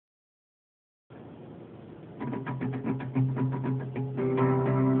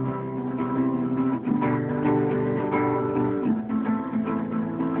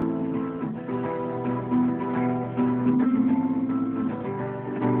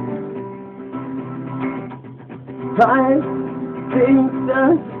I think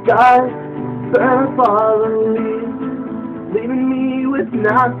the sky burn all the leaves, leaving me with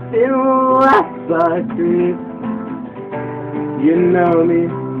nothing left but grief. You know me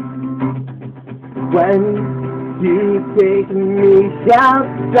when you take me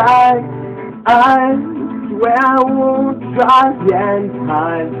outside. I swear I won't try and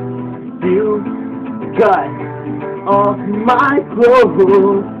hide. You cut off my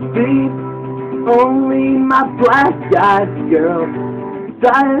clothes, leave only my black-eyed girl.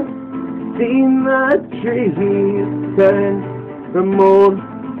 I've seen the trees turn from old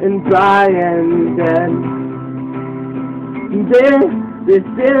and dry and dead. This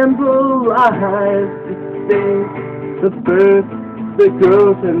symbolizes the things, the birth, the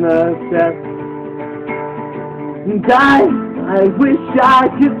growth, and the death. And I wish I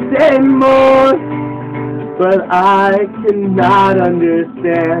could say more, but I cannot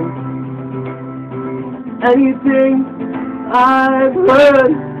understand anything I've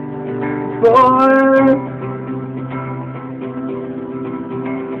heard before.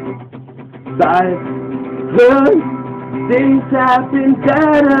 I've heard things happen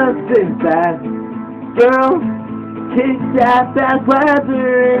better than that. Girl, kick that bad weather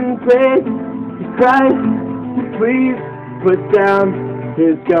and pray to Christ to please put down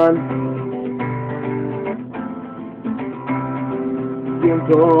his gun. I'm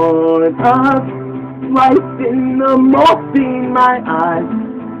torn up, life in the morphine, my eyes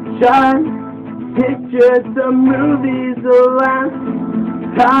shine. Picture the movies the last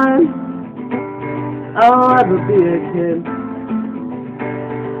time I'll ever be a kid.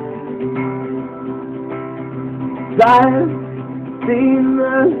 I've seen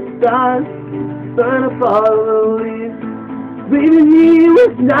the stars burn up all the leaves, leaving me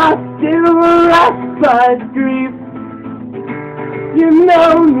with nothing left but grief. You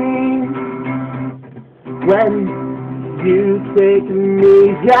know me when you take me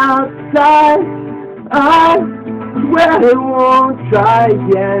outside. I swear I won't try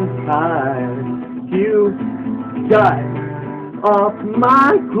and hide. You cut off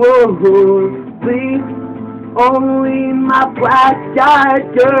my clothes, leave only my black-eyed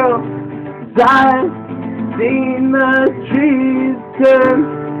girl. I've seen the trees turn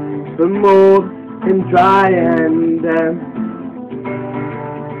from old and dry and dead.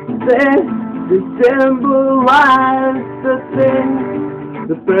 This symbolize the things,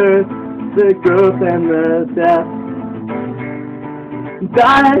 the birth, the growth, and the death.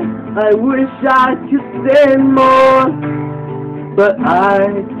 I wish I could say more, but I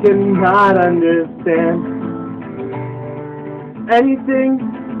cannot understand anything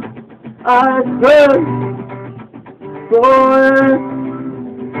I've heard before.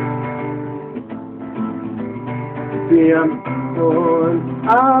 See, I'm torn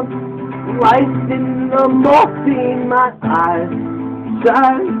up, light in the morphine, my eyes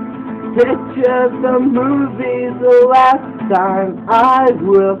shine. Picture the movies the last time I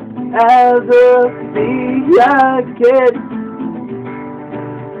will ever be a kid.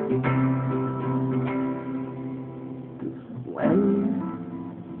 When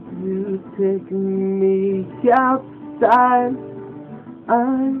you take me outside, I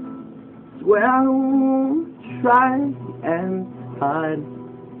swear I won't try and hide.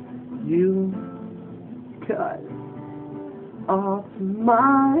 You cut off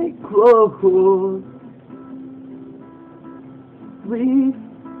my clothes, leave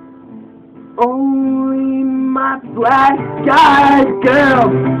only my black-eyed girl.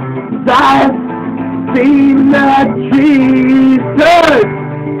 I've seen the trees turn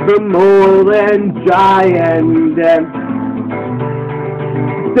from old and dry and dead.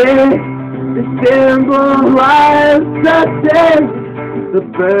 They symbolize the things, the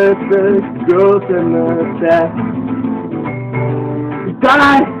birth, the growth, and the death.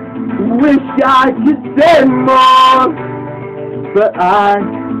 I wish I could say more, but I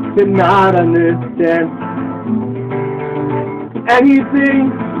cannot understand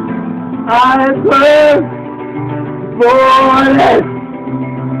anything I've heard before.